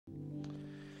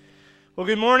Well,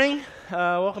 good morning.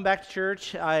 Welcome back to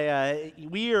church.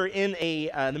 We are in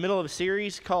the middle of a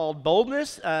series called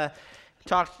Boldness.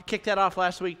 Kicked that off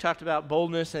last week. Talked about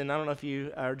boldness, and I don't know if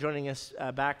you are joining us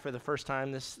back for the first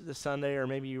time this Sunday, or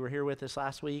maybe you were here with us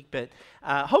last week. But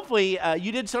hopefully,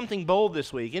 you did something bold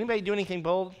this week. Anybody do anything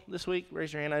bold this week?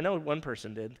 Raise your hand. I know one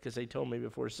person did because they told me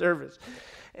before service,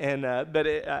 and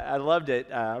I loved it.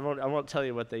 I won't tell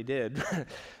you what they did,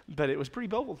 but it was pretty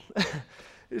bold.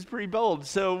 It was pretty bold.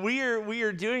 So we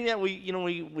are doing that.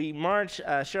 We march.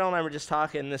 Cheryl and I were just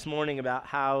talking this morning about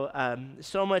how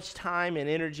so much time and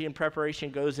energy and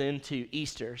preparation goes into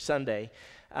Easter Sunday.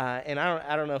 And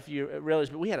I don't know if you realize,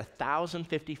 but we had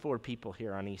 1,054 people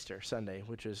here on Easter Sunday,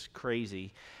 which is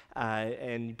crazy.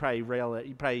 And you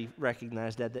probably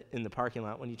recognized that in the parking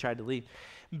lot when you tried to leave.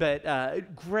 But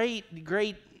great.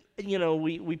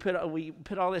 We put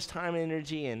all this time and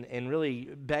energy and really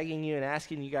begging you and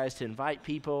asking you guys to invite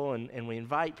people, and we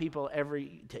invite people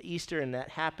to Easter, and that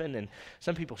happened, and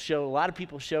a lot of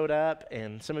people showed up,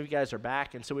 and some of you guys are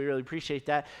back, and so we really appreciate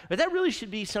that. But that really should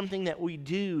be something that we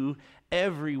do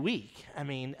every week. I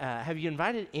mean, have you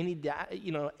invited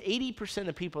 80%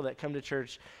 of people that come to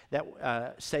church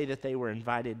that say that they were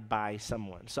invited by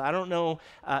someone. So I don't know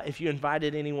if you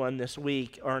invited anyone this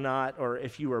week or not, or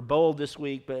if you were bold this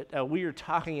week, but we are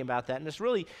talking about that, and it's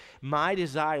really my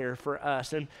desire for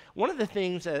us. And one of the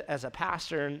things as a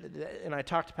pastor, and I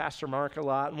talk to Pastor Mark a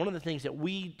lot, and one of the things that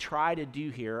we try to do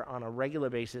here on a regular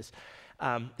basis,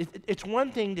 it's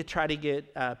one thing to try to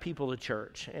get people to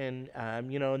church, and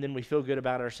then we feel good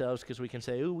about ourselves because we can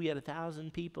say, "Ooh, we had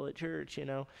 1,000 people at church,"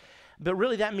 But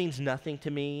really, that means nothing to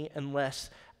me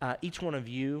unless each one of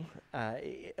you,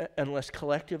 unless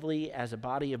collectively as a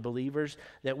body of believers,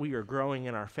 that we are growing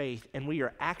in our faith and we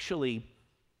are actually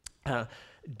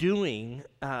doing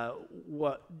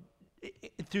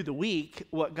through the week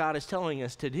what God is telling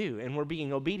us to do, and we're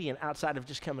being obedient outside of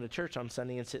just coming to church on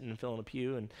Sunday and sitting and filling a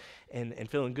pew and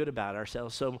feeling good about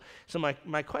ourselves. So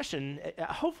my question,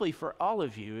 hopefully for all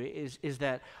of you, is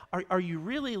that are you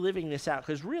really living this out?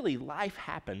 Because really life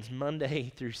happens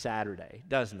Monday through Saturday,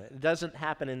 doesn't it? It doesn't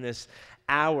happen in this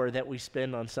hour that we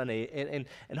spend on Sunday,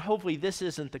 and hopefully this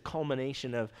isn't the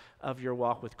culmination of your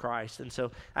walk with Christ. And so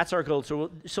that's our goal. So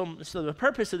the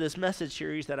purpose of this message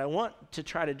series that I want to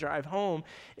try to drive home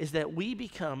is that we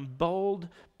become bold,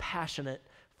 passionate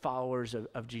followers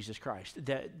of Jesus Christ.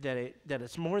 That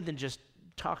it's more than just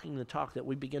talking the talk, that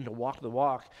we begin to walk the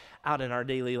walk out in our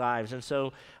daily lives. And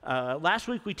so last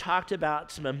week we talked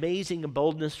about some amazing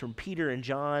boldness from Peter and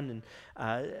John,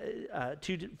 and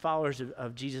two followers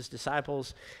of Jesus'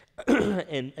 disciples.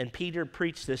 and Peter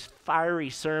preached this fiery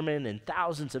sermon, and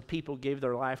thousands of people gave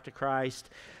their life to Christ.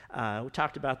 We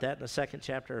talked about that in the second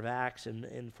chapter of Acts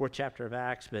and fourth chapter of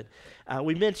Acts, but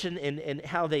we mentioned and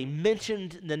how they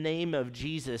mentioned the name of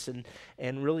Jesus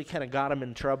and really kind of got them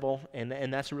in trouble, and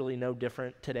that's really no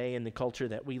different today in the culture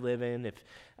that we live in.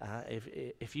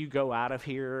 If you go out of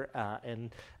here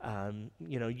and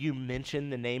you mention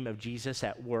the name of Jesus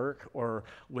at work or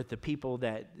with the people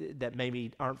that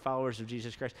maybe aren't followers of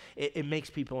Jesus Christ, it makes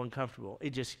people uncomfortable. It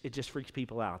just freaks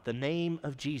people out. The name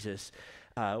of Jesus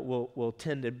will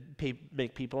tend to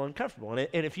make people uncomfortable.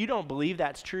 And if you don't believe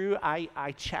that's true,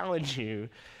 I challenge you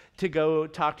to go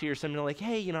talk to your son and like,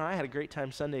 "Hey, I had a great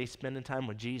time Sunday spending time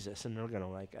with Jesus." And they're going to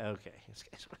like, "Okay,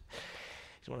 he's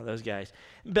one of those guys."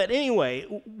 But anyway,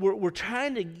 we're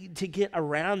trying to get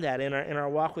around that in our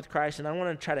walk with Christ, and I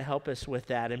want to try to help us with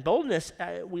that. And boldness,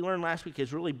 we learned last week,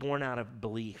 is really born out of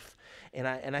belief. And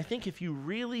I think if you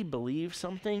really believe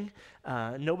something,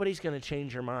 nobody's going to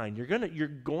change your mind. You're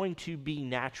going to be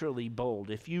naturally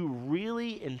bold if you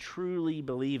really and truly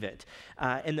believe it.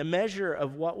 And the measure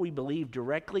of what we believe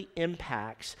directly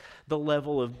impacts the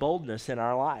level of boldness in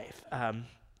our life.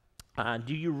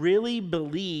 Do you really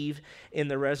believe in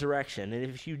the resurrection? And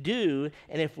if you do,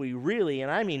 and if we really, and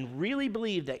I mean really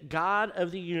believe that God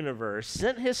of the universe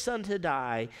sent his son to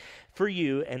die for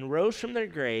you and rose from their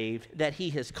grave, that he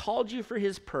has called you for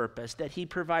his purpose, that he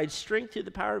provides strength through the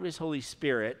power of his Holy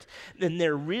Spirit, then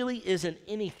there really isn't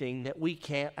anything that we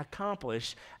can't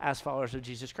accomplish as followers of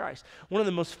Jesus Christ. One of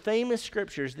the most famous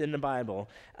scriptures in the Bible,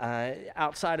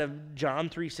 outside of John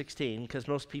 3:16, because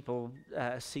most people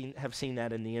have seen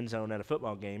that in the end zone at a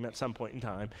football game at some point in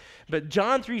time, but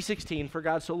John 3:16, "For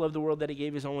God so loved the world that he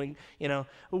gave his only,"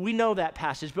 we know that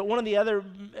passage, but one of the other,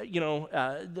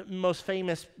 the most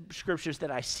famous scriptures that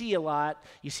I see a lot.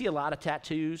 You see a lot of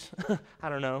tattoos. I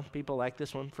don't know. People like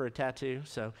this one for a tattoo.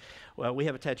 So, well, we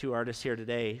have a tattoo artist here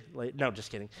today. No,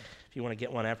 just kidding. If you want to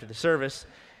get one after the service.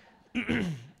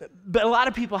 But a lot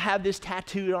of people have this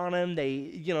tattooed on them.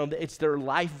 It's their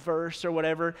life verse or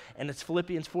whatever, and it's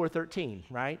Philippians 4:13,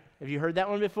 right? Have you heard that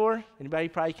one before? Anybody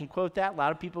probably can quote that? A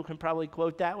lot of people can probably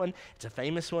quote that one. It's a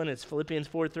famous one. It's Philippians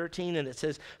 4:13, and it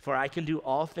says, "For I can do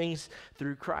all things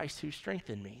through Christ who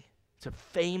strengthened me." It's a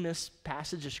famous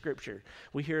passage of Scripture.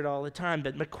 We hear it all the time.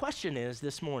 But my question is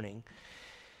this morning,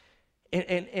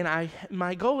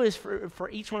 my goal is for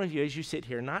each one of you as you sit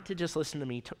here, not to just listen to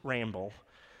me ramble,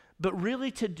 but really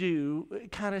to do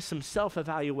kind of some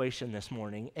self-evaluation this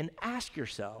morning and ask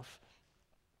yourself,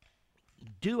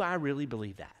 do I really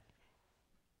believe that?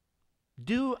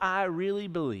 Do I really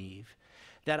believe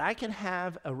that I can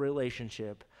have a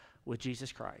relationship with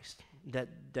Jesus Christ? That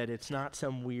it's not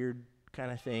some weird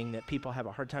kind of thing that people have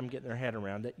a hard time getting their head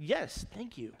around. That, yes,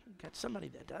 thank you. Got somebody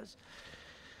that does.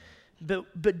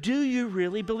 But do you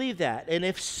really believe that? And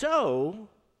if so,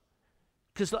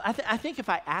 because I think if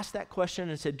I asked that question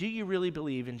and said, do you really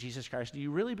believe in Jesus Christ? Do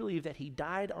you really believe that he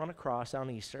died on a cross on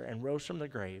Easter and rose from the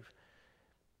grave?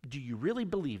 Do you really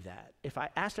believe that? If I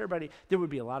asked everybody, there would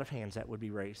be a lot of hands that would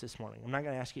be raised this morning. I'm not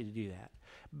going to ask you to do that.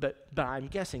 But I'm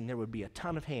guessing there would be a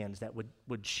ton of hands that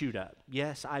would shoot up.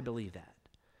 Yes, I believe that.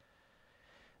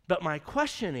 But my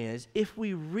question is, if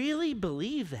we really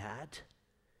believe that,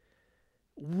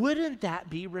 wouldn't that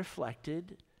be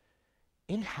reflected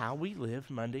in how we live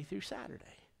Monday through Saturday?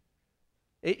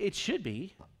 It should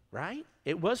be, right?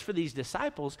 It was for these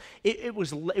disciples. It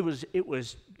was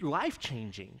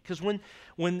life-changing, because when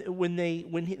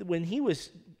he was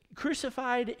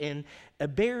crucified and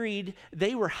buried,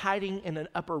 they were hiding in an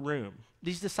upper room.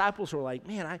 These disciples were like,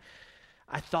 man,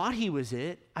 I thought he was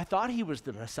it. I thought he was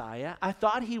the Messiah. I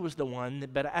thought he was the one,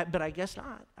 but I guess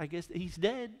not. I guess he's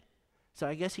dead, so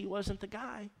I guess he wasn't the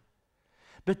guy.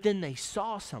 But then they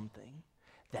saw something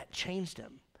that changed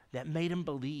him, that made him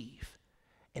believe.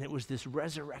 And it was this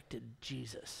resurrected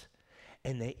Jesus.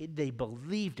 And they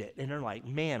believed it. And they're like,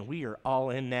 man, we are all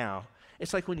in now.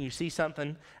 It's like when you see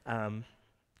something, I'll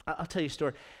tell you a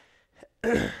story.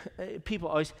 People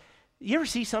always, you ever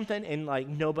see something and like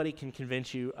nobody can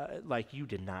convince you, like you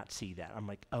did not see that? I'm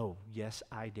like, oh, yes,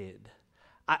 I did.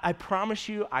 I promise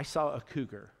you I saw a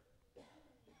cougar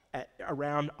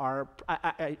around our,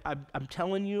 I'm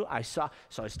telling you, I saw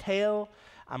his tail.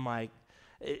 I'm like,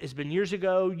 it's been years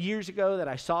ago that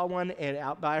I saw one and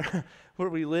out by where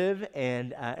we live,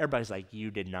 and everybody's like,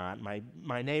 you did not.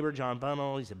 My neighbor, John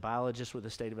Bunnell, he's a biologist with the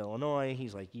state of Illinois.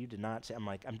 He's like, you did not see. I'm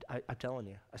like, I'm telling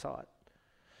you, I saw it.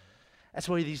 That's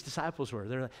the way these disciples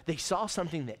were. They saw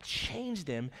something that changed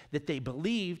them, that they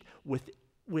believed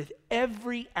with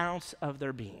every ounce of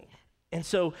their being. And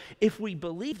so if we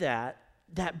believe that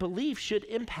belief should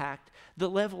impact the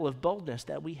level of boldness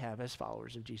that we have as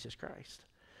followers of Jesus Christ.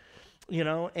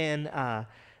 And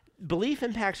belief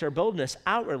impacts our boldness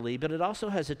outwardly, but it also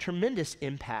has a tremendous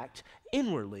impact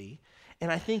inwardly.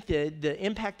 And I think the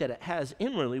impact that it has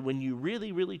inwardly when you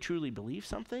really, really, truly believe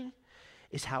something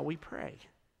is how we pray.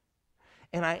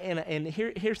 And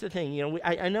here's the thing,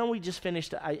 I know we just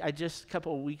finished, I just a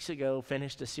couple of weeks ago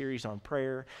finished a series on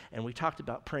prayer, and we talked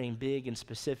about praying big and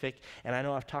specific, and I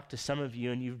know I've talked to some of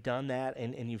you, and you've done that,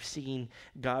 and you've seen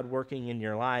God working in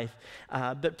your life.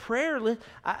 But prayer,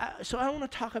 so I want to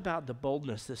talk about the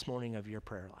boldness this morning of your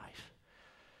prayer life.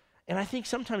 And I think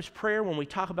sometimes prayer, when we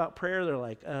talk about prayer, they're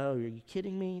like, oh, are you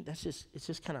kidding me? It's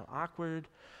just kind of awkward.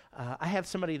 I had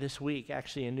somebody this week,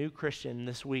 actually a new Christian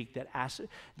this week, that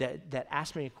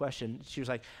asked me a question. She was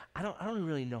like, I don't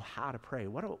really know how to pray.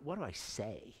 What do I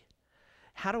say?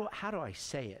 How do I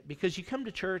say it? Because you come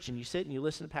to church and you sit and you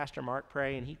listen to Pastor Mark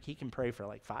pray, and he can pray for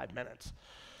like 5 minutes.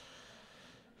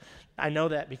 I know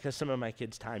that because some of my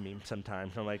kids time me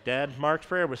sometimes. I'm like, Dad, Mark's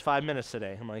prayer was 5 minutes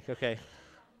today. I'm like, okay,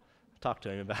 talk to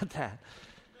him about that.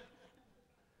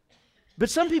 But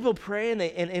some people pray and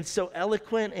it's so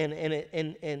eloquent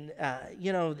and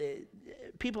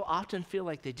people often feel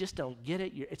like they just don't get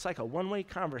it. It's like a one-way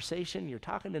conversation. You're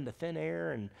talking into thin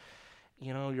air, and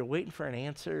you're waiting for an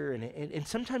answer, and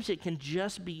sometimes it can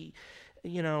just be,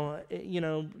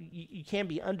 you can't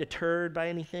be undeterred by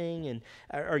anything,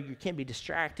 or you can't be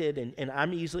distracted, and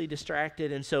I'm easily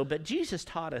distracted, but Jesus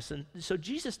taught us, and so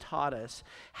Jesus taught us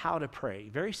how to pray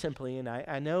very simply, and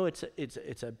I know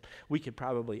we could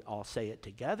probably all say it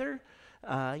together.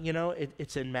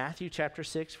 It's in Matthew chapter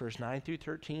 6, verse 9 through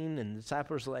 13, and the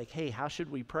disciples are like, hey, how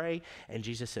should we pray? And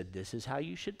Jesus said, this is how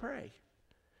you should pray.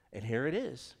 And here it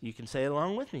is. You can say it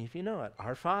along with me if you know it.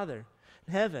 Our Father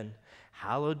in heaven,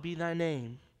 hallowed be thy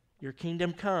name. Your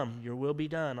kingdom come, your will be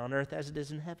done on earth as it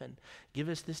is in heaven. Give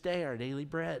us this day our daily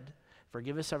bread.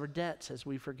 Forgive us our debts as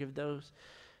we forgive those,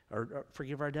 or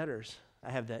forgive our debtors.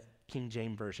 I have that King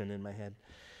James version in my head.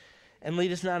 And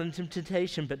lead us not into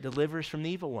temptation, but deliver us from the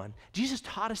evil one. Jesus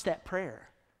taught us that prayer.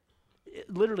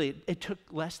 It took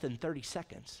less than 30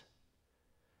 seconds.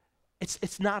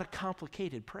 It's not a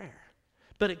complicated prayer,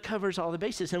 but it covers all the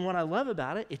bases. And what I love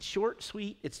about it, it's short,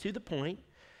 sweet, it's to the point.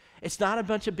 It's not a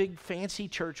bunch of big fancy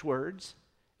church words.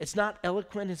 It's not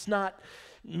eloquent. It's not,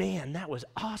 man, that was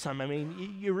awesome. I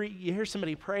mean, you hear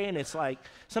somebody pray and it's like,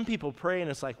 some people pray and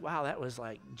it's like, wow, that was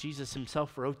like Jesus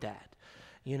himself wrote that,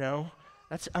 you know?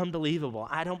 That's unbelievable.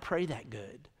 I don't pray that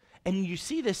good. And you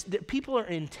see this, that people are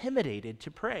intimidated to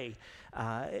pray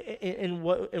in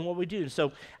what we do.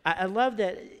 So I love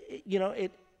that, you know,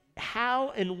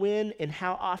 how and when and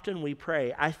how often we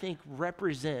pray, I think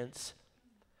represents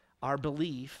our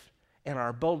belief and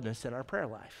our boldness in our prayer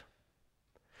life.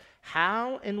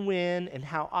 How and when and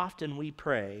how often we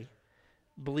pray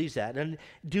believes that. And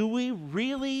do we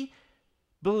really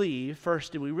believe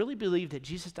that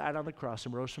Jesus died on the cross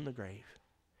and rose from the grave?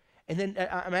 And then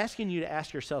I'm asking you to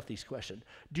ask yourself these questions.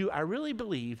 Do I really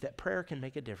believe that prayer can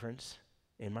make a difference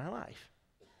in my life?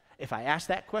 If I asked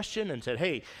that question and said,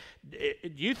 hey,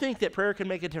 do you think that prayer can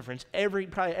make a difference?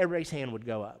 Probably everybody's hand would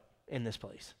go up in this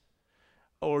place.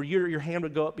 Or your hand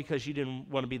would go up because you didn't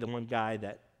want to be the one guy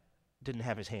that didn't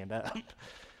have his hand up.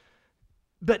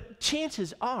 But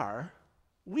chances are,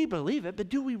 we believe it, but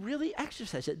do we really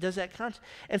exercise it? Does that count?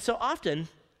 And so often,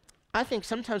 I think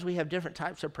sometimes we have different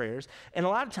types of prayers, and a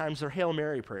lot of times they're Hail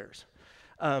Mary prayers.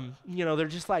 You know, they're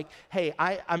just like, hey,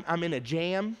 I'm in a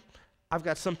jam. I've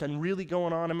got something really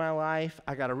going on in my life.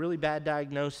 I got a really bad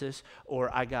diagnosis, or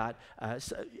I've got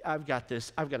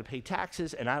to pay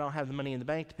taxes, and I don't have the money in the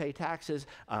bank to pay taxes.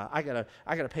 I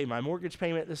gotta pay my mortgage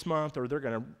payment this month, or they're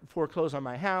gonna foreclose on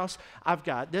my house. I've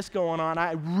got this going on.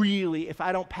 If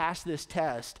I don't pass this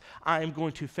test, I am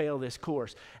going to fail this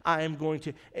course.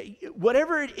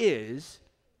 Whatever it is,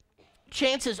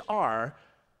 chances are,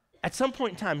 at some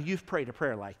point in time, you've prayed a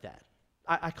prayer like that.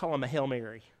 I call them a Hail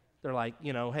Mary. They're like,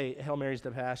 you know, hey, Hail Mary's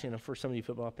the pass. You know, for some of you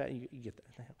football, you get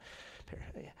that.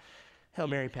 Hail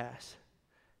Mary pass.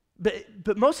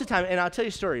 But most of the time, and I'll tell you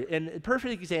a story, and a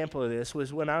perfect example of this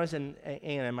was when I was in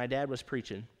Anna, my dad was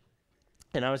preaching,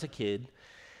 and I was a kid.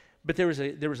 But there was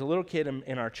a little kid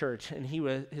in our church, and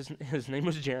his name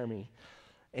was Jeremy.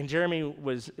 And Jeremy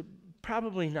was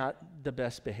probably not the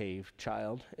best behaved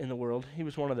child in the world. He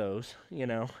was one of those, you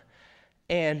know.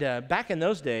 And back in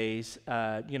those days,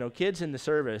 you know, kids in the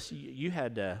service, you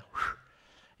had to,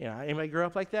 you know, anybody grow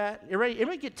up like that?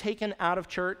 Anybody get taken out of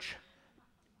church?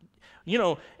 You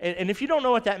know, and if you don't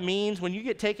know what that means, when you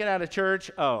get taken out of church,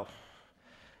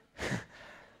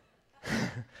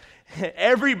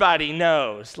 everybody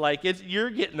knows. Like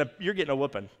you're getting a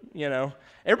whooping. You know,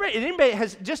 anybody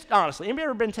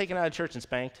ever been taken out of church and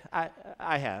spanked?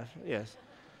 I have. Yes.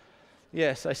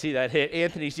 Yes, I see that hit.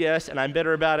 Anthony's yes, and I'm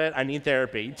bitter about it. I need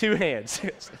therapy. 2 hands.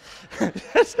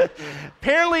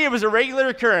 Apparently, it was a regular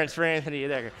occurrence for Anthony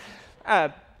there.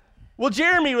 Well,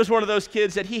 Jeremy was one of those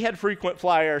kids that he had frequent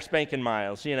flyer spanking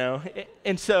miles, you know.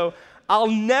 And so I'll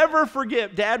never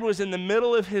forget, Dad was in the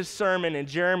middle of his sermon, and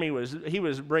Jeremy was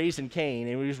raising Cain,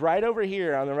 and he was right over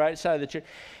here on the right side of the church.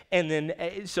 And then,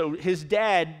 so his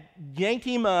dad yanked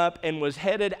him up and was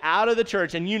headed out of the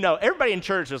church. And you know, everybody in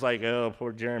church was like, oh,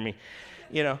 poor Jeremy,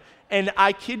 you know. And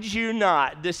I kid you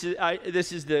not, this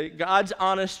is the God's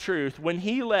honest truth. When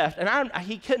he left, and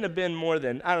he couldn't have been more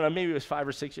than, I don't know, maybe it was 5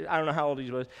 or 6 years. I don't know how old he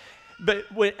was. But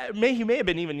he may have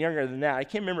been even younger than that. I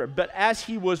can't remember. But as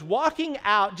he was walking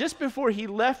out, just before he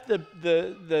left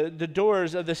the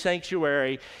doors of the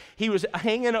sanctuary, he was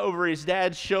hanging over his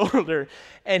dad's shoulder,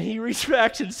 and he reached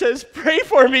back and says, "Pray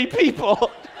for me,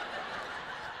 people."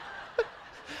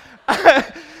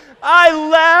 I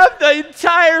laughed. The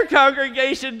entire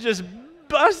congregation just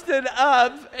busted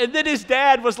up, and then his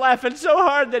dad was laughing so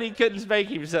hard that he couldn't spank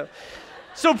himself.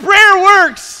 So prayer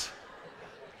works.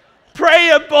 Pray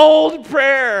a bold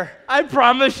prayer. I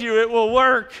promise you it will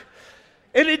work.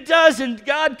 And it does, and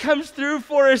God comes through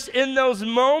for us in those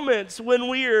moments when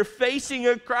we are facing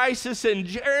a crisis, and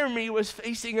Jeremy was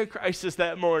facing a crisis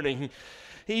that morning.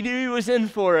 He knew he was in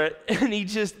for it, and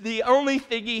the only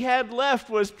thing he had left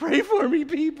was pray for me,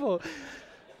 people.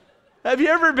 Have you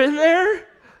ever been there?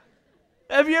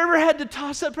 Have you ever had to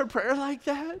toss up a prayer like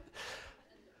that?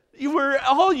 Where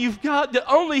all you've got, the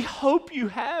only hope you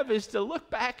have is to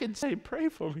look back and say, pray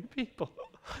for me, people.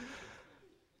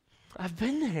 I've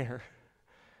been there.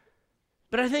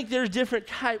 But I think there's different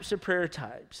types of prayer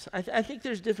types. I think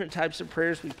there's different types of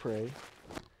prayers we pray.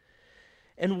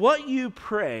 And what you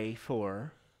pray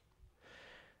for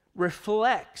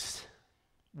reflects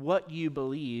what you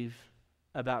believe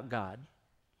about God.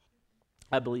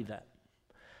 I believe that.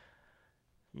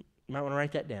 You might want to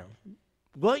write that down.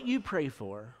 What you pray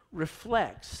for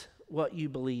reflects what you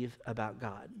believe about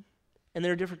God. And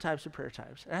there are different types of prayer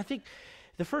types. And I think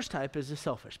the first type is a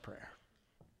selfish prayer.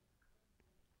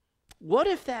 What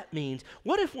if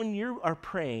when you are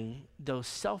praying those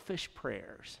selfish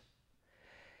prayers,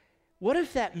 what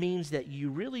if that means that you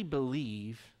really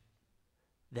believe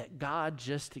that God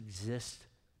just exists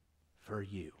for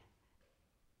you?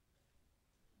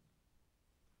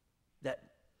 That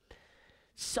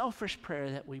selfish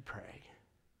prayer that we pray.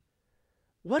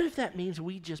 What if that means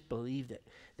we just believe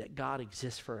that God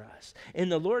exists for us? In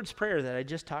the Lord's Prayer that I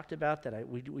just talked about, that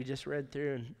we just read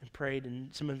through and prayed,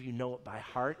 and some of you know it by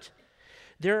heart,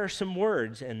 there are some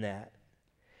words in that.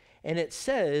 And it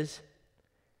says,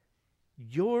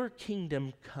 your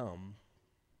kingdom come.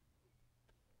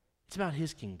 It's about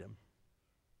his kingdom.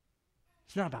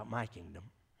 It's not about my kingdom.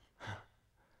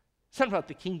 It's not about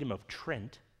the kingdom of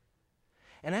Trent.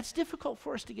 And that's difficult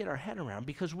for us to get our head around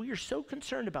because we are so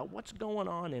concerned about what's going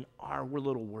on in our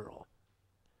little world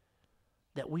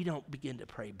that we don't begin to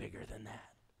pray bigger than that.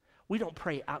 We don't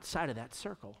pray outside of that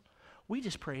circle. We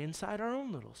just pray inside our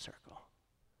own little circle.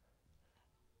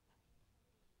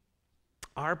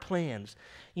 Our plans.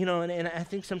 And I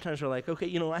think sometimes we're like,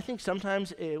 okay, I think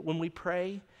sometimes when we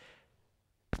pray,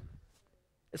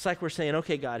 it's like we're saying,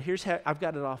 okay, God, here's how I've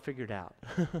got it all figured out.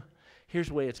 Here's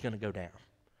the way it's going to go down.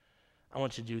 I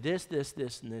want you to do this, this,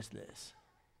 this, and this, and this.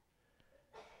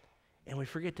 And we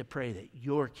forget to pray that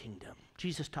your kingdom,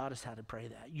 Jesus taught us how to pray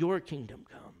that, your kingdom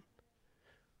come.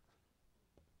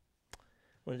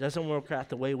 When it doesn't work out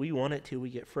the way we want it to, we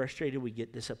get frustrated, we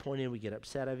get disappointed, we get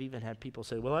upset. I've even had people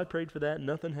say, well, I prayed for that and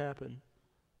nothing happened.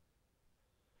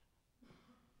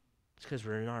 It's because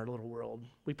we're in our little world.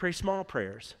 We pray small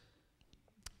prayers.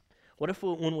 What if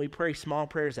when we pray small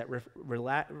prayers that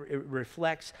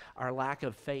reflects our lack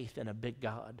of faith in a big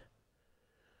God?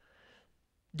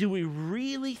 Do we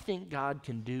really think God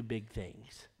can do big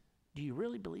things? Do you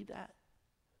really believe that?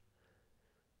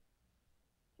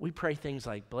 We pray things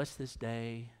like, bless this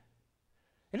day.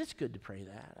 And it's good to pray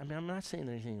that. I mean, I'm not saying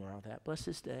anything wrong with that. Bless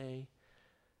this day.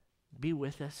 Be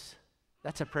with us.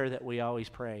 That's a prayer that we always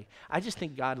pray. I just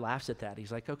think God laughs at that.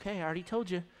 He's like, okay, I already told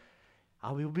you.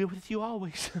 I will be with you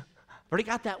always. Already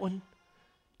got that one.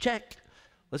 Check.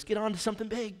 Let's get on to something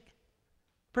big.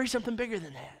 Pray something bigger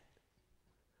than that.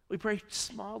 We pray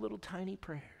small, little, tiny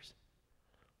prayers.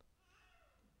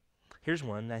 Here's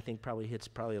one that I think probably hits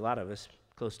a lot of us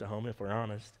close to home, if we're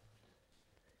honest.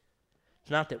 It's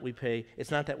not that we pray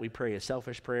a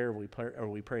selfish prayer or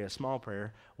we pray a small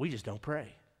prayer. We just don't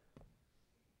pray.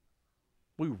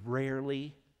 We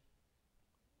rarely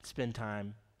spend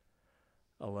time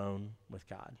alone with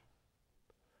God.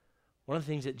 One of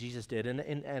the things that Jesus did,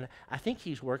 and I think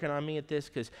he's working on me at this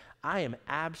because I am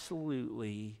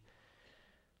absolutely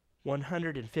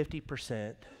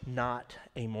 150% not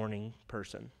a morning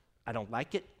person. I don't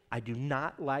like it. I do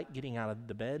not like getting out of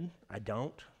the bed. I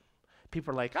don't.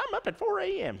 People are like, I'm up at 4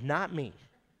 a.m. Not me.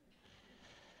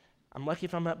 I'm lucky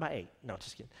if I'm up by 8. No,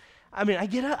 just kidding. I mean, I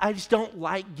get up. I just don't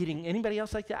like getting anybody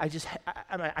else like that.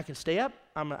 I can stay up.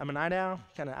 I'm a night owl.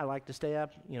 I like to stay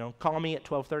up. Call me at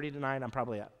 12:30 tonight. I'm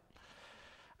probably up.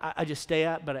 I just stay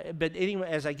up, but anyway,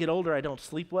 as I get older, I don't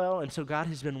sleep well, and so God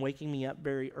has been waking me up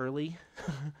very early.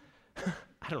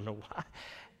 I don't know why.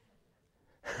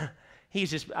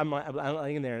 I'm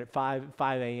laying there at 5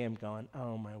 a.m. going,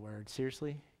 oh my word,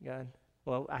 seriously, God?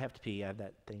 Well, I have to pee. I have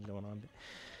that thing going on.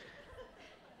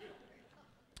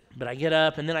 But I get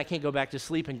up, and then I can't go back to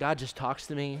sleep, and God just talks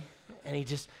to me, and he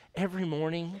just, every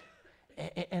morning,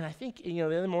 and I think, the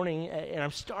other morning, and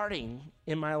I'm starting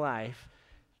in my life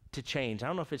to change. I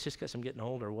don't know if it's just because I'm getting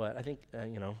old or what. I think,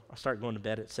 I'll start going to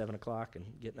bed at 7 o'clock and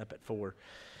getting up at 4.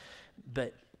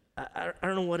 But I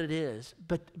don't know what it is.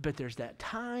 But there's that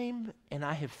time, and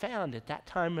I have found at that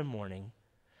time of morning,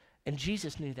 and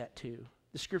Jesus knew that too.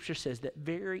 The scripture says that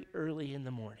very early in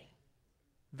the morning,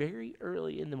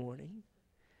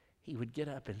 he would get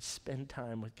up and spend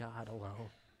time with God alone.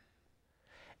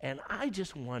 And I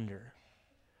just wonder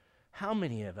how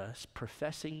many of us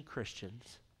professing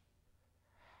Christians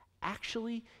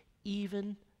actually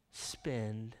even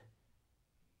spend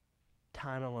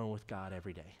time alone with God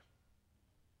every day.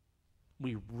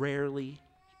 We rarely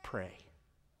pray.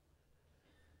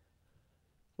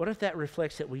 What if that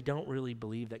reflects that we don't really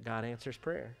believe that God answers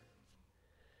prayer?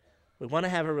 We want to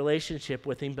have a relationship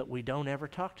with him, but we don't ever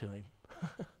talk to him.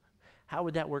 How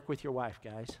would that work with your wife,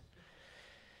 guys?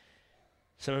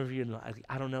 Some of you,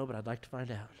 I don't know, but I'd like to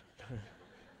find out.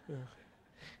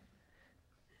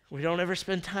 We don't ever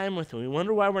spend time with him. We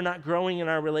wonder why we're not growing in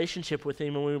our relationship with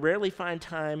him, and we rarely find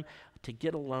time to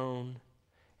get alone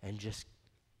and just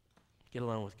Get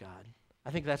alone with God.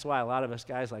 I think that's why a lot of us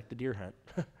guys like the deer hunt.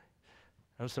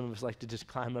 I know some of us like to just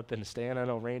climb up in a stand. I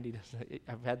know Randy does.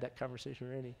 I've had that conversation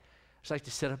with Randy. I just like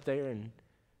to sit up there and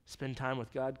spend time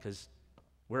with God because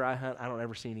where I hunt, I don't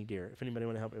ever see any deer. If anybody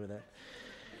want to help me with that.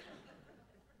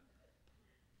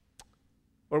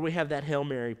 Or we have that Hail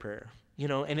Mary prayer,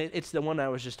 and it's the one I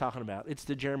was just talking about. It's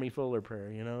the Jeremy Fuller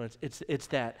prayer, It's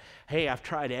that, hey, I've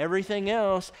tried everything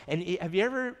else. And have you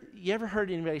ever heard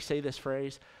anybody say this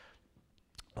phrase?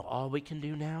 Well, all we can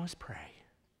do now is pray.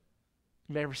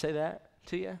 You ever say that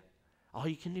to you? All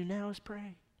you can do now is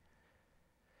pray.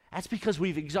 That's because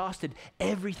we've exhausted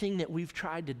everything that we've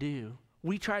tried to do.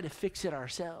 We try to fix it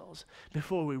ourselves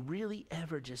before we really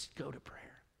ever just go to prayer.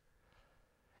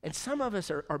 And some of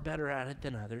us are better at it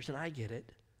than others, and I get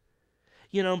it.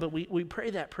 But we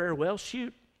pray that prayer, well,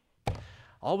 shoot,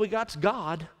 all we got's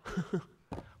God.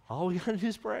 All we got to do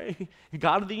is pray.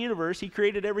 God of the universe, he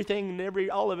created everything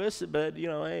and all of us, but,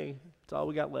 hey, it's all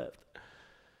we got left.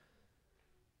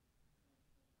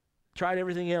 Tried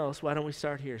everything else, why don't we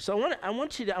start here? So I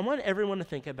want everyone to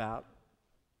think about,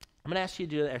 I'm going to ask you to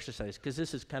do the exercise, because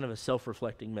this is kind of a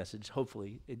self-reflecting message.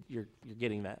 Hopefully, you're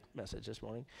getting that message this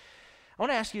morning. I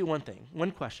want to ask you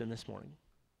one question this morning.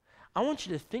 I want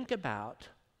you to think about,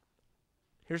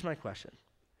 here's my question.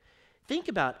 Think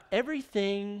about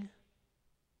everything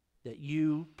that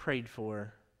you prayed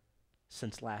for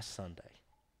since last Sunday.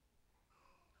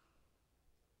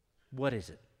 What is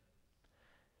it?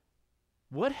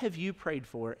 What have you prayed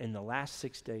for in the last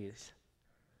 6 days?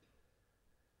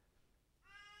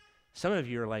 Some of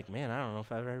you are like, man, I don't know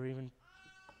if I've ever even,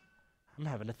 I'm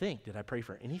having to think. Did I pray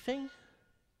for anything?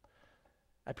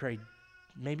 I prayed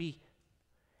maybe,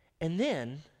 and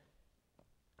then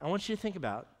I want you to think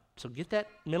about, so get that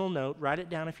mental note, write it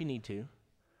down if you need to.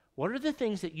 What are the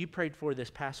things that you prayed for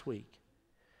this past week?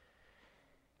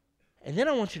 And then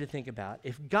I want you to think about,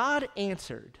 if God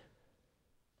answered,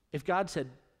 if God said,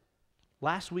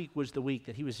 last week was the week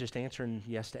that he was just answering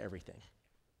yes to everything.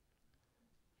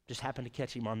 Just happened to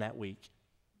catch him on that week.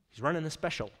 He's running a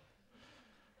special.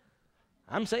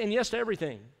 I'm saying yes to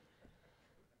everything.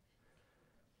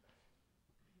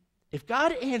 If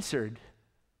God answered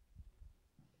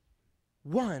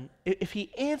if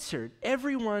he answered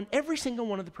every single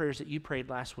one of the prayers that you prayed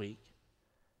last week,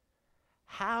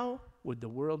 how would the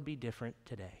world be different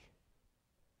today?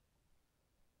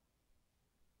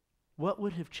 What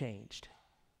would have changed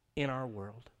in our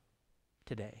world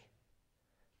today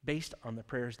based on the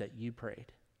prayers that you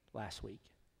prayed last week?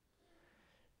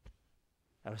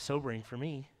 That was sobering for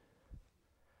me.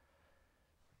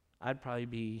 I'd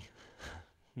probably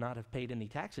not have paid any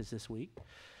taxes this week.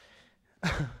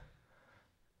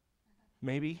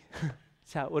 Maybe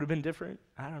that's how it would have been different.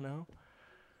 I don't know.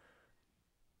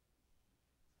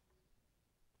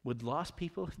 Would lost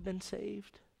people have been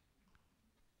saved?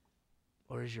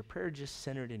 Or is your prayer just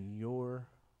centered in your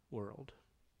world?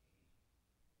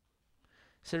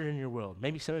 Centered in your world.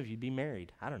 Maybe some of you be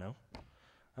married. I don't know.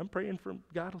 I'm praying for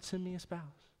God will send me a spouse.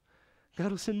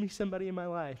 God will send me somebody in my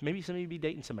life. Maybe some of you be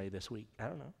dating somebody this week. I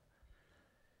don't know.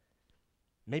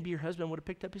 Maybe your husband would have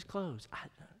picked up his clothes. I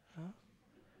don't know.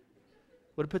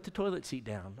 Would have put the toilet seat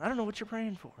down. I don't know what you're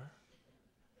praying for.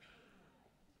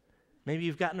 Maybe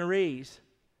you've gotten a raise.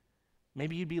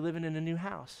 Maybe you'd be living in a new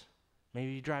house.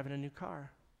 Maybe you're driving a new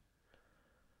car.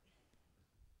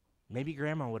 Maybe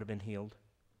grandma would have been healed.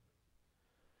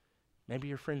 Maybe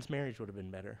your friend's marriage would have been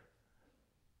better.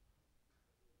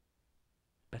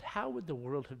 But how would the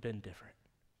world have been different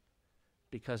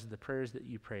because of the prayers that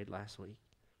you prayed last week?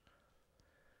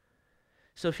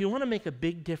 So if you want to make a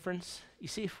big difference, you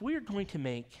see, if we're going to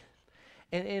make,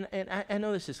 and I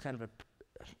know this is kind of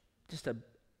just a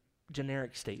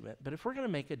generic statement, but if we're going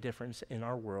to make a difference in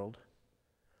our world,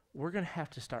 we're going to have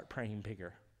to start praying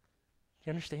bigger. You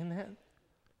understand that?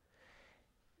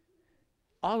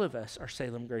 All of us are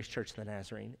Salem Grace Church of the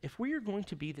Nazarene. If we are going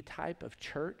to be the type of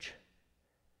church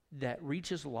that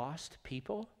reaches lost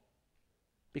people,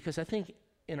 because I think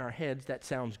in our heads that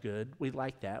sounds good, we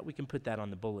like that, we can put that on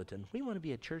the bulletin. We want to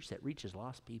be a church that reaches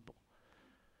lost people.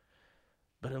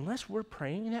 But unless we're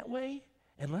praying that way,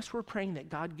 unless we're praying that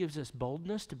God gives us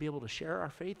boldness to be able to share our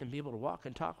faith and be able to walk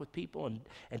and talk with people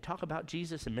and talk about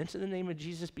Jesus and mention the name of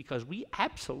Jesus because we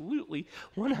absolutely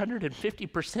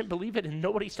 150% believe it and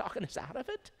nobody's talking us out of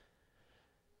it,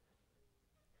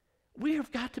 we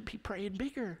have got to be praying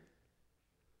bigger.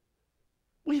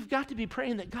 We've got to be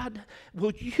praying that God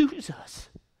will use us,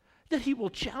 that he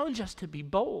will challenge us to be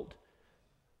bold,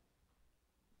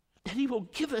 that he will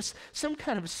give us some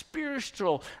kind of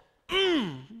spiritual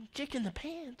kick in the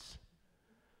pants.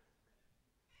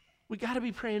 We got to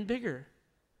be praying bigger.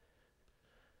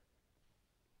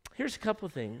 Here's a couple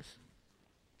things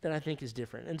that I think is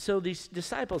different. And so these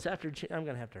disciples, I'm going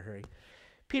to have to hurry.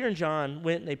 Peter and John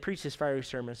went and they preached this fiery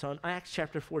sermon. So on Acts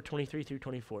chapter 4, 23 through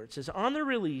 24, it says, on the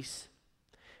release,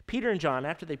 Peter and John,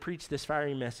 after they preached this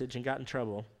fiery message and got in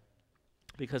trouble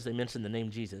because they mentioned the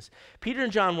name Jesus, Peter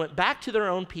and John went back to their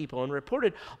own people and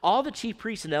reported all the chief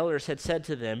priests and elders had said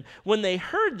to them. When they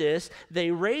heard this,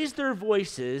 they raised their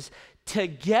voices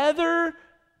together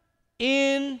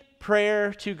in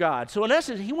prayer to God. So in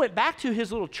essence, he went back to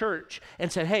his little church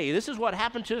and said, hey, this is what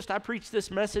happened to us. I preached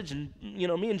this message and,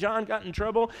 me and John got in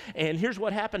trouble and here's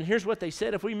what happened. Here's what they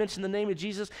said if we mention the name of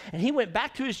Jesus. And he went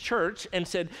back to his church and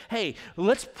said, hey,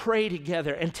 let's pray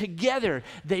together. And together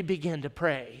they began to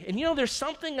pray. And there's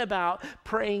something about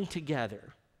praying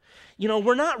together.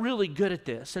 We're not really good at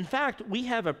this. In fact, we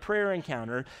have a prayer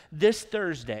encounter this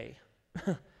Thursday.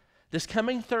 This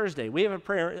coming Thursday, we have a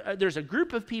prayer. There's a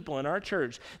group of people in our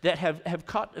church that have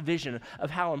caught a vision of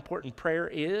how important prayer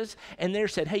is. And they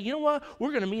said, hey, you know what? We're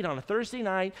going to meet on a Thursday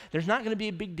night. There's not going to be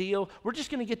a big deal. We're just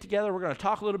going to get together. We're going to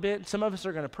talk a little bit. Some of us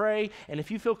are going to pray. And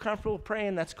if you feel comfortable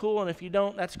praying, that's cool. And if you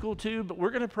don't, that's cool too. But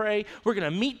we're going to pray. We're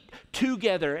going to meet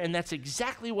together. And that's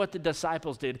exactly what the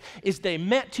disciples did, is they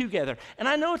met together. And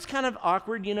I know it's kind of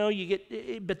awkward,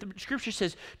 but the scripture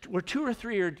says where 2 or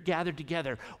 3 are gathered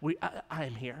together, I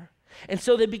am here. And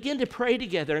so they begin to pray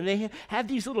together, and they have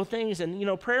these little things,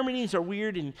 and, prayer meetings are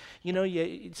weird, and,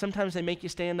 sometimes they make you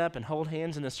stand up and hold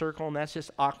hands in a circle, and that's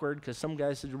just awkward because some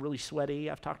guys are really sweaty.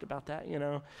 I've talked about that,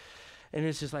 and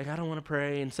it's just like, I don't want to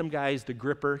pray, and some guy's the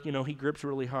gripper, he grips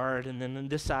really hard, and then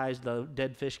this side's the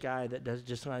dead fish guy that does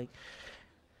just like,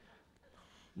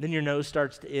 then your nose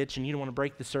starts to itch, and you don't want to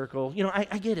break the circle.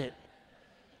 I get it.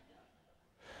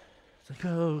 It's like,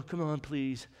 oh, come on,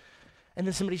 please. And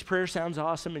then somebody's prayer sounds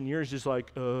awesome, and yours is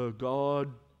like,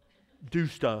 God, do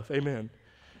stuff, amen,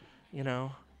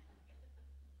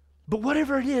 But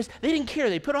whatever it is, they didn't care.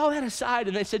 They put all that aside,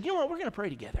 and they said, you know what, we're going to pray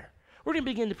together. We're going to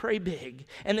begin to pray big.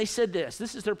 And they said this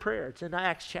is their prayer. It's in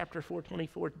Acts chapter 4,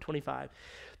 24 to 25.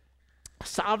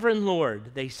 Sovereign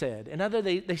Lord, they said. And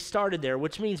they started there,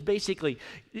 which means basically,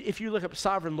 if you look up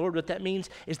Sovereign Lord, what that means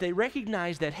is they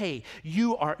recognize that, hey,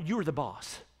 you're the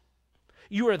boss.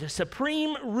 You are the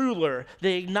supreme ruler.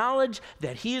 They acknowledge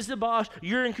that he is the boss.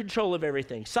 You're in control of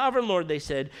everything. Sovereign Lord, they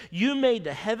said, you made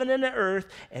the heaven and the earth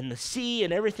and the sea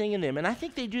and everything in them. And I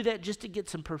think they do that just to get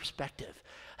some perspective.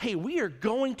 Hey, we are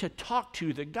going to talk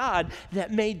to the God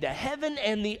that made the heaven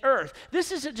and the earth.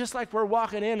 This isn't just like we're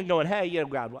walking in and going, hey,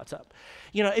 God, what's up?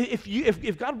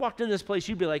 If God walked in this place,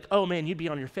 you'd be like, oh, man, you'd be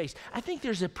on your face. I think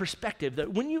there's a perspective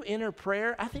that when you enter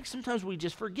prayer, I think sometimes we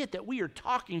just forget that we are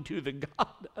talking to the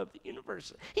God of the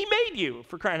universe. He made you,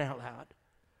 for crying out loud.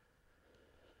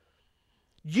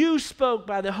 You spoke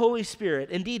by the Holy Spirit.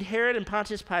 Indeed, Herod and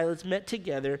Pontius Pilate met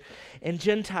together, and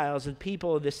Gentiles and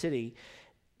people of the city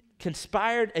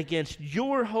conspired against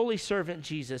your holy servant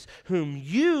Jesus, whom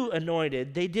you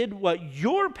anointed. They did what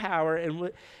your power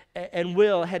and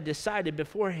will had decided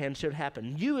beforehand should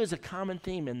happen. You is a common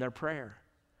theme in their prayer.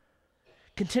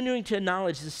 Continuing to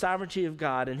acknowledge the sovereignty of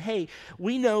God. And hey,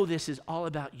 we know this is all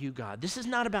about you, God. This is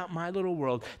not about my little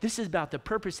world. This is about the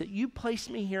purpose that you placed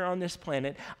me here on this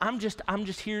planet. I'm just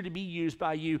here to be used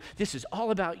by you. This is all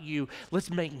about you.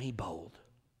 Let's make me bold.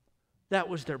 That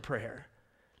was their prayer.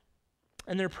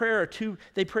 And their prayer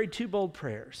they prayed 2 bold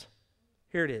prayers.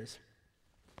 Here it is.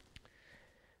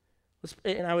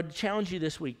 And I would challenge you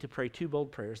this week to pray 2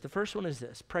 bold prayers. The first one is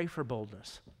this: pray for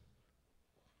boldness.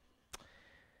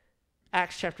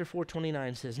 Acts chapter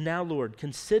 4:29 says, now, Lord,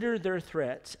 consider their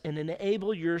threats and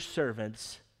enable your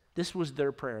servants. This was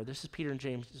their prayer. This is Peter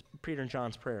and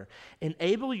John's prayer.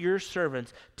 Enable your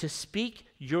servants to speak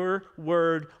your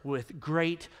word with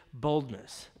great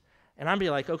boldness. And I'd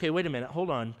be like, okay, wait a minute, hold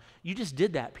on. You just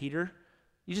did that, Peter.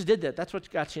 You just did that. That's what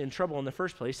got you in trouble in the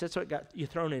first place. That's what got you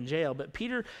thrown in jail. But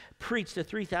Peter preached to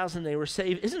 3,000. They were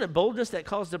saved. Isn't it boldness that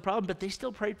caused the problem? But they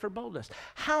still prayed for boldness.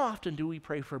 How often do we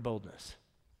pray for boldness?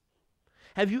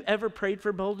 Have you ever prayed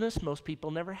for boldness? Most people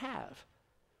never have.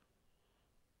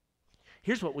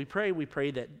 Here's what we pray. We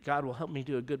pray that God will help me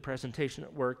do a good presentation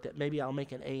at work, that maybe I'll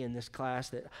make an A in this class,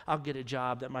 that I'll get a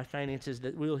job, that my finances,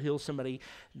 that we'll heal somebody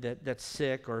that's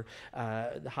sick, or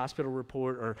the hospital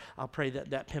report, or I'll pray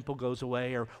that pimple goes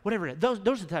away, or whatever it is.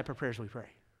 Those are the type of prayers we pray.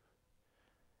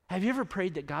 Have you ever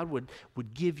prayed that God would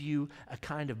give you a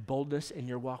kind of boldness in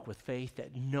your walk with faith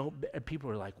that people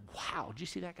are like, wow, did you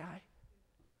see that guy?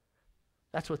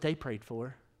 That's what they prayed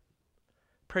for.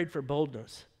 Prayed for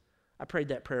boldness. I prayed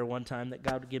that prayer one time, that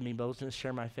God would give me boldness,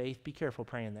 share my faith. Be careful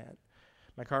praying that.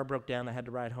 My car broke down. I had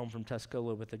to ride home from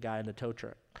Tuscola with a guy in a tow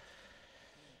truck.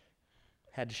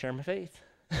 Had to share my faith.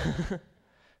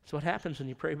 That's what happens when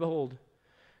you pray bold.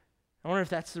 I wonder if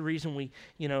that's the reason we,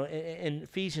 in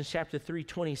Ephesians chapter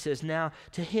 3:20 says, now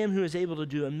to him who is able to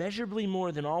do immeasurably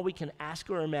more than all we can ask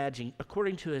or imagine,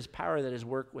 according to his power that is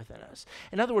worked within us.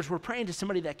 In other words, we're praying to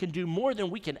somebody that can do more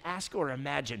than we can ask or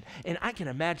imagine. And I can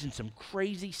imagine some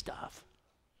crazy stuff.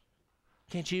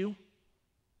 Can't you?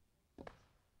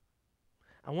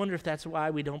 I wonder if that's why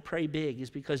we don't pray big,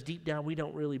 is because deep down we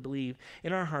don't really believe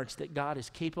in our hearts that God is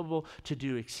capable to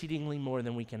do exceedingly more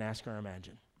than we can ask or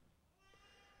imagine.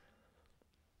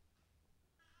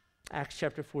 Acts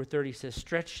chapter 4:30 says,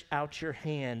 stretch out your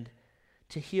hand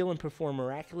to heal and perform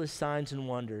miraculous signs and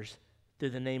wonders through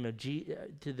the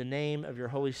name of your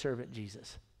holy servant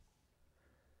Jesus.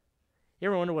 You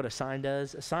ever wonder what a sign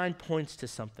does? A sign points to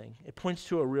something. It points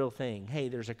to a real thing. Hey,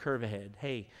 there's a curve ahead.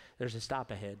 Hey, there's a stop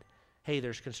ahead. Hey,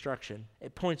 there's construction.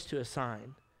 It points to a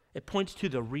sign. It points to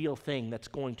the real thing that's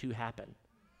going to happen.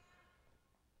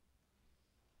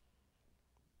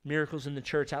 Miracles in the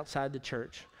church, outside the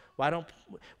church. Why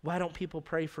don't people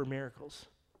pray for miracles?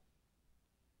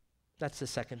 That's the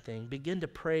second thing. Begin to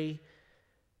pray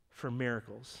for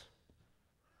miracles.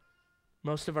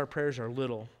 Most of our prayers are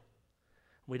little.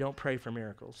 We don't pray for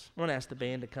miracles. I want to ask the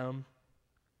band to come.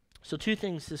 So 2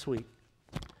 things this week.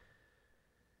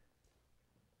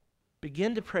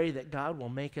 Begin to pray that God will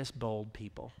make us bold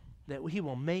people, that he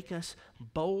will make us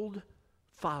bold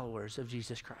followers of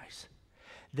Jesus Christ.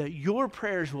 That your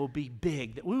prayers will be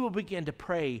big, that we will begin to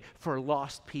pray for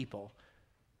lost people.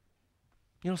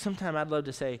 Sometime I'd love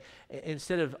to say,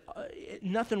 instead of,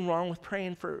 nothing wrong with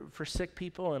praying for sick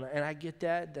people, and I get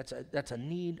that, that's a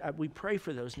need. We pray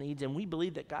for those needs, and we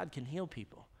believe that God can heal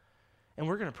people. And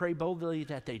we're going to pray boldly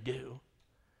that they do.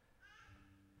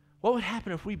 What would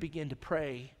happen if we begin to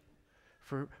pray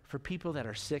for people that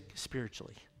are sick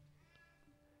spiritually?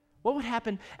 What would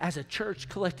happen as a church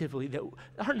collectively that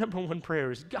our number one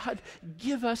prayer is, God,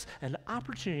 give us an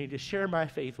opportunity to share my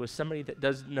faith with somebody that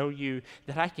doesn't know you,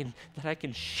 that I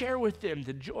can share with them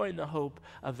the joy and the hope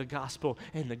of the gospel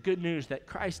and the good news that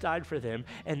Christ died for them,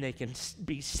 and they can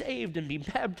be saved and be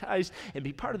baptized and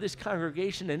be part of this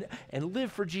congregation and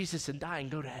live for Jesus and die and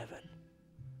go to heaven.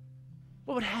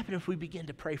 What would happen if we begin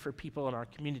to pray for people in our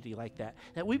community like that?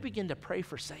 That we begin to pray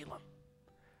for Salem.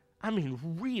 I mean,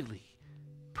 really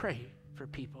pray for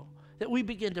people. That we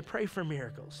begin to pray for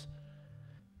miracles.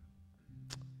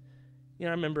 I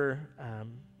remember a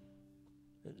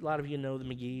lot of you know the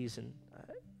McGees, and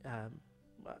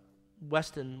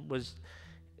Weston was,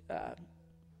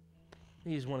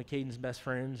 he's one of Caden's best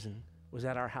friends and was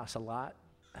at our house a lot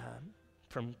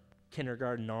from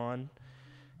kindergarten on.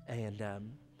 And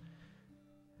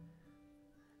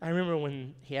I remember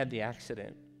when he had the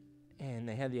accident, and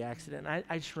they had the accident,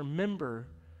 I just remember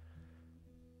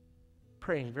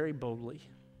praying very boldly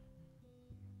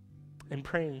and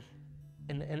praying,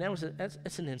 and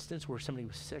that's an instance where somebody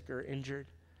was sick or injured.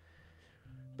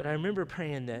 But I remember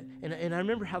praying that, and I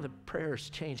remember how the prayers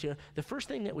changed. The first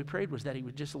thing that we prayed was that he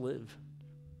would just live,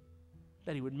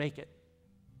 that he would make it.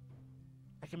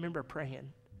 I can remember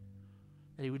praying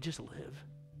that he would just live.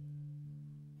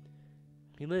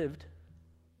 He lived.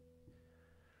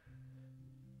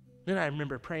 Then I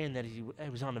remember praying that he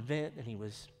was on a vent and he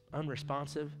was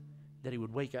unresponsive, that he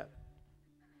would wake up.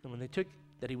 And when they took,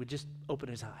 that he would just open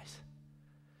his eyes.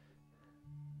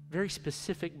 Very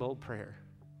specific, bold prayer.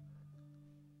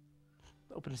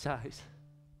 Open his eyes.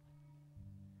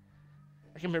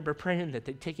 I can remember praying that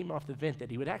they'd take him off the vent, that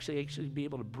he would actually be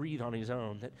able to breathe on his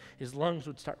own, that his lungs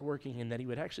would start working, and that he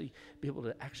would actually be able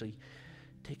to actually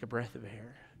take a breath of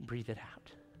air and breathe it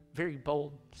out. Very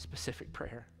bold, specific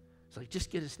prayer. It's like, just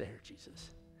get us there,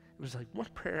 Jesus. It was like one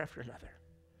prayer after another.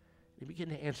 He began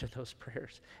to answer those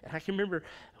prayers. And I can remember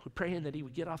praying that he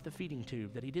would get off the feeding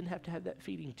tube, that he didn't have to have that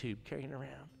feeding tube carrying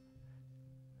around.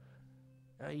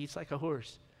 He eats like a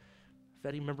horse.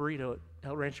 Fed him a burrito at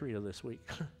El Rancherito this week.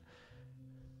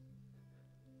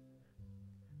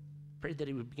 Prayed that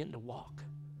he would begin to walk,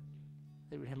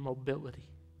 that he would have mobility.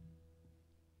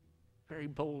 Very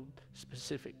bold,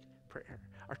 specific prayer.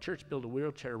 Our church built a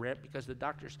wheelchair ramp because the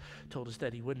doctors told us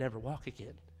that he would never walk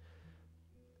again.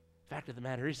 Fact of the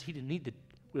matter is, he didn't need the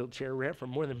wheelchair ramp for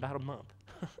more than about a month.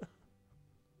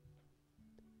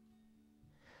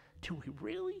 Do we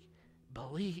really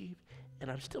believe? And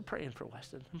I'm still praying for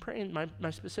Weston. I'm praying, my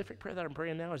specific prayer that I'm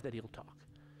praying now is that he'll talk.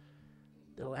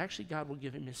 That actually God will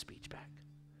give him his speech back.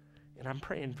 And I'm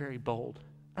praying very bold.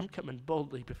 I'm coming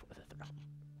boldly before the throne.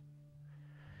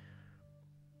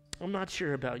 I'm not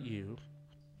sure about you.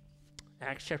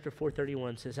 Acts chapter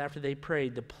 4:31 says, after they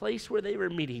prayed, the place where they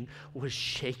were meeting was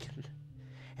shaken,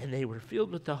 and they were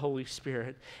filled with the Holy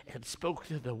Spirit and spoke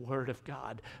to the word of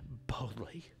God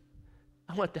boldly.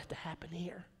 I want that to happen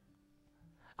here.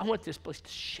 I want this place to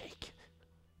shake.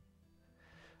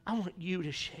 I want you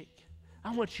to shake.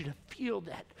 I want you to feel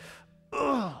that,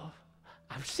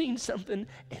 I've seen something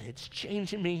and it's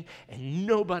changing me and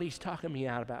nobody's talking me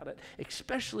out about it,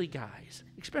 especially guys,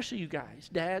 especially you guys,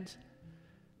 dads.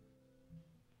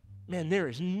 Man, there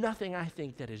is nothing I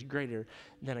think that is greater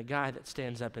than a guy that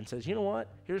stands up and says, you know what,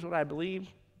 here's what I believe,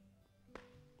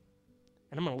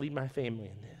 and I'm going to lead my family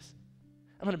in this.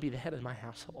 I'm going to be the head of my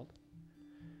household.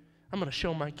 I'm going to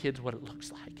show my kids what it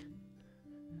looks like.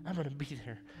 I'm going to be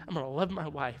there. I'm going to love my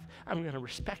wife. I'm going to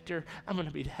respect her. I'm going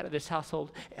to be the head of this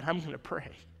household, and I'm going to pray.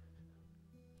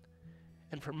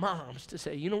 And for moms to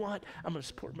say, you know what, I'm going to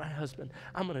support my husband.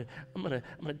 I'm going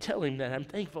to tell him that I'm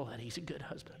thankful that he's a good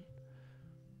husband,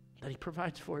 that he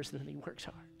provides for us and that he works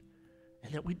hard,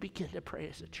 and that we begin to pray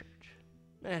as a church.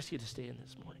 I ask you to stand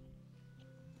this morning.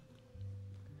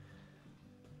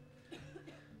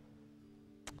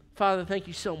 Father, thank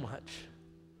you so much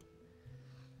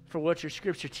for what your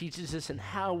scripture teaches us and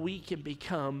how we can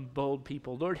become bold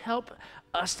people. Lord, help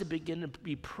us to begin to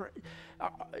be,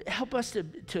 help us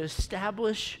to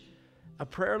establish a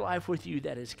prayer life with you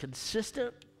that is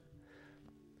consistent.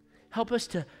 Help us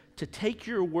to take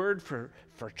your word for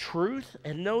truth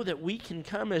and know that we can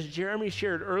come, as Jeremy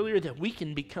shared earlier, that we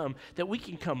can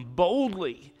come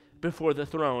boldly before the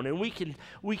throne, and we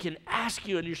can ask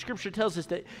you, and your scripture tells us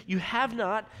that you have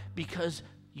not because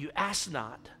you ask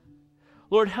not.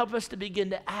 Lord, help us to begin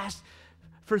to ask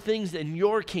for things in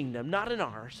your kingdom, not in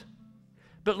ours,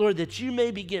 but Lord, that you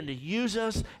may begin to use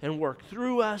us and work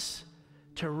through us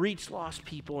to reach lost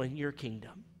people in your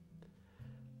kingdom.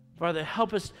 Father,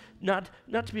 help us not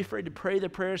to be afraid to pray the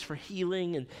prayers for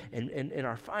healing and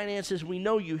our finances. We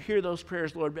know you hear those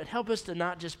prayers, Lord, but help us to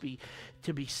not just be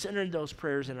centered those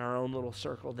prayers in our own little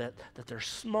circle, that they're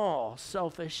small,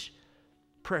 selfish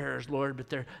prayers, Lord, but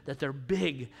that they're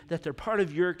big, that they're part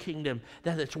of your kingdom,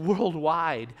 that it's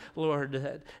worldwide,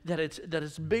 Lord, that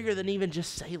it's bigger than even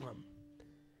just Salem.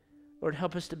 Lord,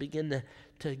 help us to begin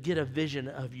to get a vision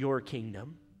of your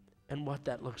kingdom and what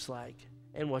that looks like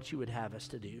and what you would have us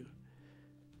to do.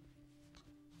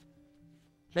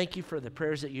 Thank you for the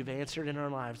prayers that you've answered in our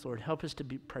lives, Lord. Help us to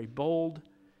pray bold,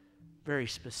 very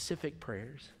specific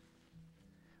prayers.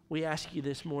 We ask you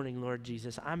this morning, Lord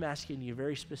Jesus, I'm asking you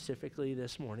very specifically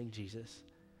this morning, Jesus,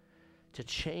 to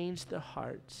change the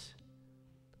hearts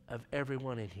of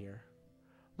everyone in here.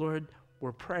 Lord,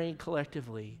 we're praying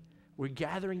collectively. We're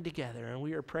gathering together, and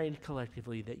we are praying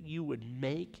collectively that you would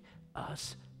make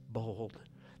us bold,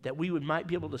 that we might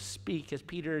be able to speak as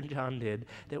Peter and John did,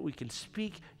 that we can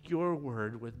speak your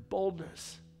word with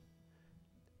boldness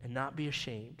and not be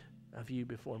ashamed of you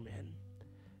before men.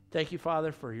 Thank you,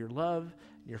 Father, for your love,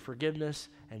 your forgiveness,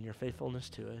 and your faithfulness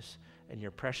to us. In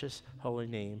your precious holy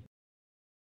name,